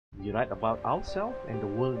We write about ourselves and the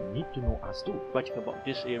world need to know us too. Writing about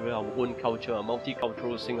this area, our own culture, a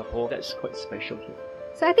multicultural Singapore, that's quite special here.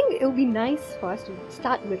 So I think it would be nice for us to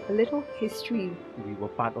start with a little history. We were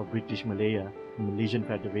part of British Malaya, Malaysian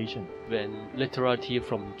Federation. When literati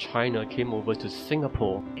from China came over to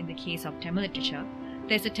Singapore, in the case of Tamil literature,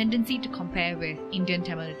 there's a tendency to compare with Indian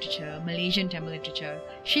Tamil literature, Malaysian Tamil literature,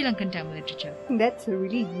 Sri Lankan Tamil literature. That's a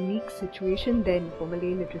really unique situation then for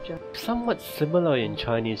Malay literature. somewhat similar in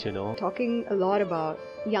Chinese, you know. Talking a lot about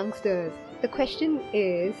youngsters, the question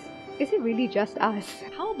is it really just us?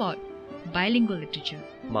 How about bilingual literature?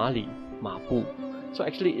 Mali, Mabu. So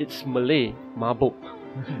actually it's Malay, Mabuk,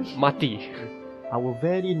 Mati. Our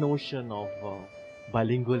very notion of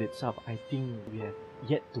bilingual itself, I think we have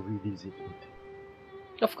yet to revisit it.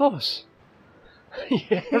 Of course.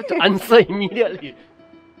 You have to answer immediately.